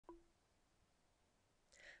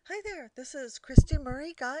Hi there, this is Christy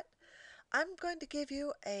Murray Gott. I'm going to give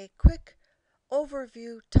you a quick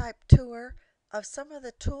overview type tour of some of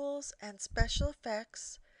the tools and special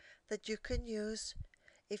effects that you can use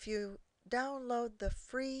if you download the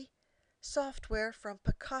free software from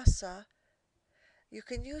Picasa. You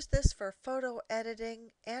can use this for photo editing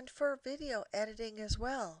and for video editing as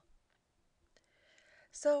well.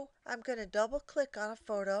 So I'm going to double click on a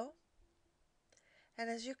photo, and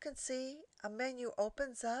as you can see, a menu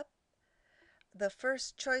opens up. The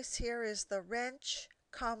first choice here is the wrench,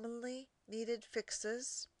 commonly needed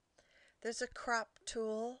fixes. There's a crop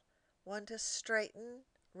tool, one to straighten,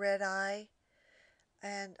 red eye,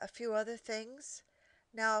 and a few other things.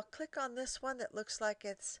 Now I'll click on this one that looks like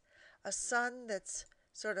it's a sun that's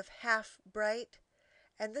sort of half bright.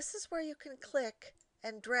 And this is where you can click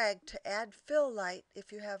and drag to add fill light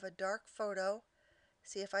if you have a dark photo.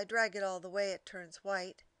 See, if I drag it all the way, it turns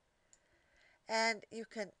white. And you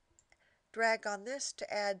can drag on this to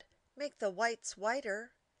make the whites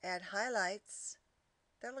whiter, add highlights.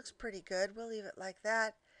 That looks pretty good. We'll leave it like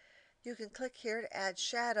that. You can click here to add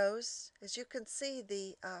shadows. As you can see,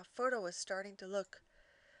 the photo is starting to look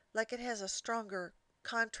like it has a stronger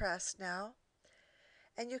contrast now.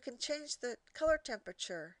 And you can change the color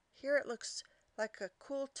temperature. Here it looks like a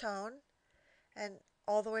cool tone, and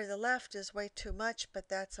all the way to the left is way too much, but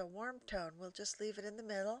that's a warm tone. We'll just leave it in the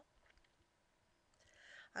middle.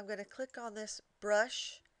 I'm going to click on this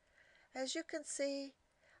brush. As you can see,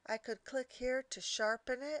 I could click here to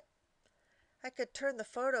sharpen it. I could turn the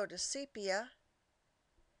photo to sepia.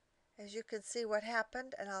 As you can see what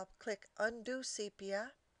happened, and I'll click undo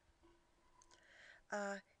sepia.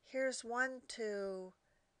 Here's one to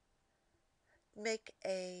make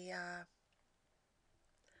a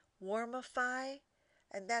warmify,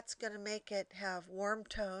 and that's going to make it have warm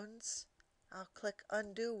tones. I'll click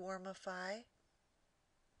undo warmify.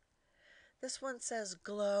 This one says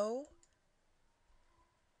glow,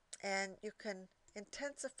 and you can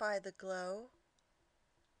intensify the glow,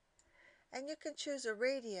 and you can choose a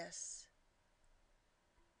radius.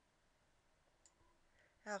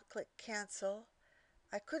 I'll click cancel.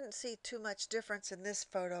 I couldn't see too much difference in this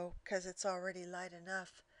photo because it's already light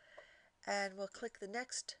enough. And we'll click the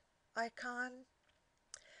next icon.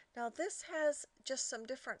 Now this has just some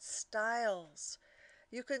different styles.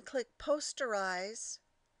 You can click posterize.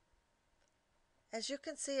 As you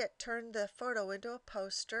can see, it turned the photo into a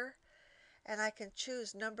poster, and I can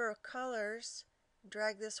choose number of colors,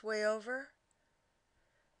 drag this way over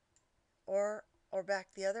or back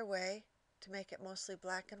the other way to make it mostly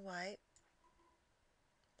black and white.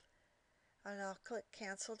 And I'll click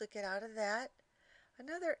cancel to get out of that.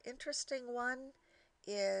 Another interesting one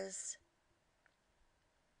is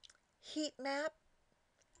heat map.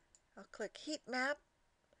 I'll click heat map,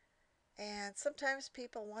 and sometimes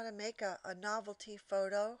people want to make a novelty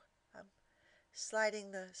photo. I'm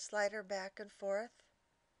sliding the slider back and forth,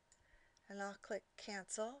 and I'll click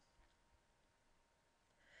cancel.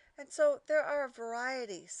 And so there are a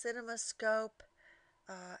variety, CinemaScope,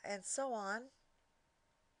 and so on.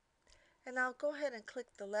 And I'll go ahead and click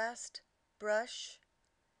the last brush.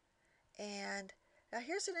 And now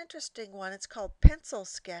here's an interesting one. It's called Pencil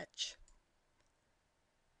Sketch.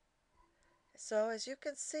 So as you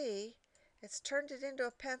can see, it's turned it into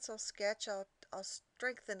a pencil sketch. I'll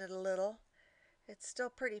strengthen it a little. It's still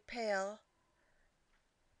pretty pale.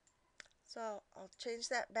 So I'll change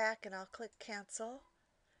that back, and I'll click cancel.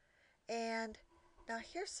 And now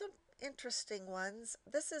here's some interesting ones.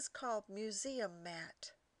 This is called Museum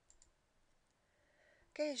Mat.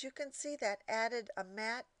 Okay, as you can see, that added a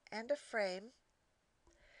mat and a frame.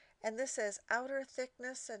 And this says outer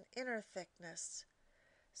thickness and inner thickness.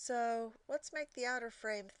 So let's make the outer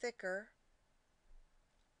frame thicker.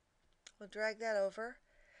 We'll drag that over.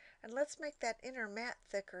 And let's make that inner mat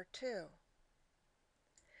thicker too.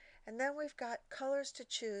 And then we've got colors to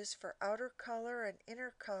choose for outer color and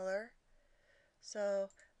inner color. So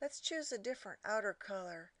let's choose a different outer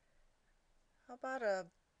color. How about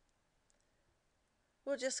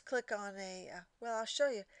we'll just click on well, I'll show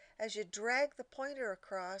you. As you drag the pointer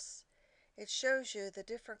across, it shows you the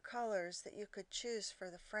different colors that you could choose for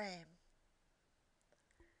the frame.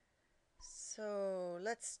 So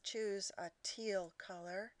let's choose a teal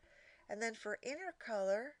color. And then for inner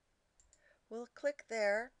color, we'll click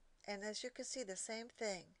there, and as you can see, the same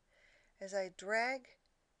thing. As I drag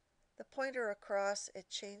the pointer across, it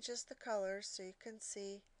changes the colors so you can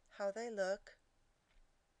see how they look.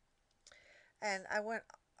 And I went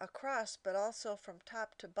across, but also from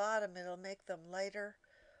top to bottom, it'll make them lighter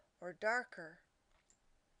or darker.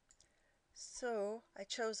 So I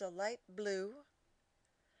chose a light blue.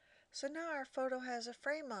 So now our photo has a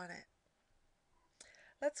frame on it.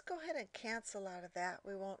 Let's go ahead and cancel out of that.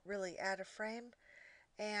 We won't really add a frame.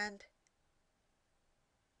 And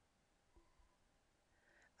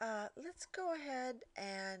let's go ahead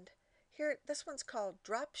and here, this one's called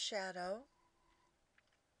Drop Shadow.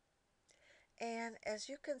 And as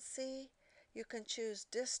you can see, you can choose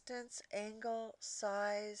distance, angle,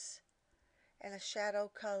 size, and a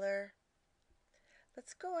shadow color.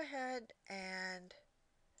 Let's go ahead and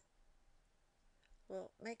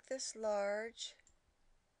we'll make this large.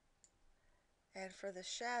 And for the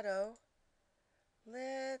shadow,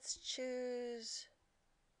 let's choose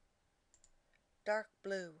dark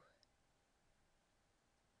blue.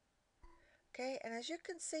 Okay, and as you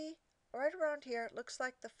can see, right around here, it looks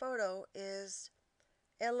like the photo is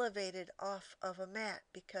elevated off of a mat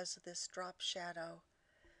because of this drop shadow.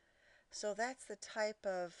 So that's the type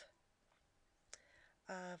of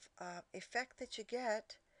effect that you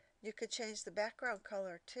get. You could change the background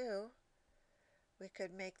color too. We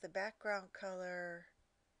could make the background color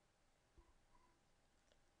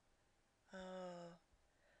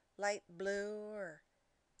light blue or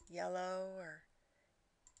yellow, or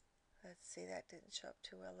let's see, that didn't show up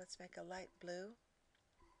too well. Let's make a light blue.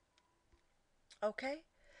 Okay,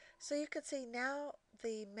 so you can see now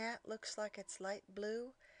the mat looks like it's light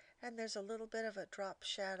blue and there's a little bit of a drop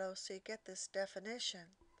shadow, so you get this definition.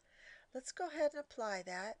 Let's go ahead and apply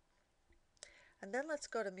that. And then let's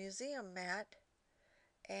go to Museum Mat,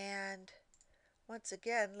 and once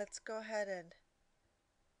again, let's go ahead and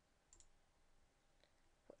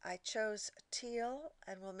I chose teal,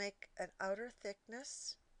 and we'll make an outer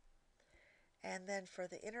thickness. And then for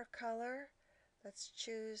the inner color, let's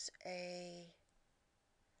choose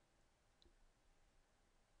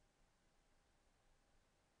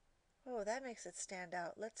oh, that makes it stand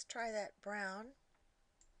out. Let's try that brown.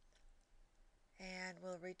 And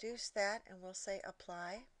we'll reduce that and we'll say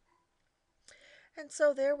apply. And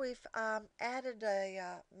so there we've added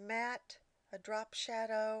a matte, a drop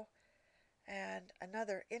shadow, and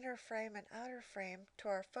another inner frame and outer frame to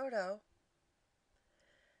our photo.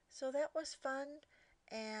 So that was fun,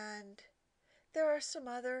 and there are some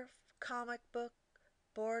other comic book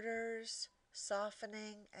borders,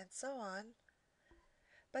 softening, and so on.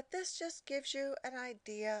 But this just gives you an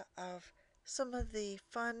idea of some of the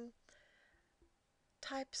fun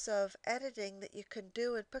types of editing that you can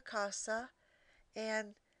do in Picasa.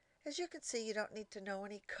 And as you can see, you don't need to know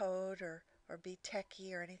any code or be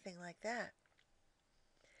techie or anything like that.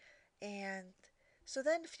 And so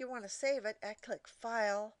then if you want to save it, I click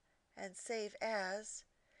File and Save As.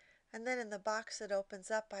 And then in the box that opens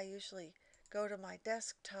up, I usually go to my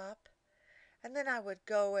desktop. And then I would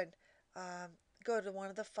go and go to one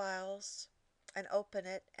of the files and open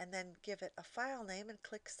it and then give it a file name and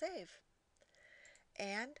click Save.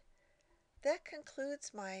 And that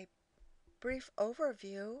concludes my brief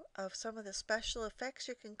overview of some of the special effects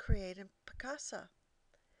you can create in Picasa.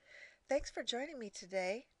 Thanks for joining me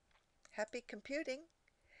today. Happy computing.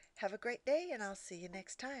 Have a great day, and I'll see you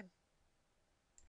next time.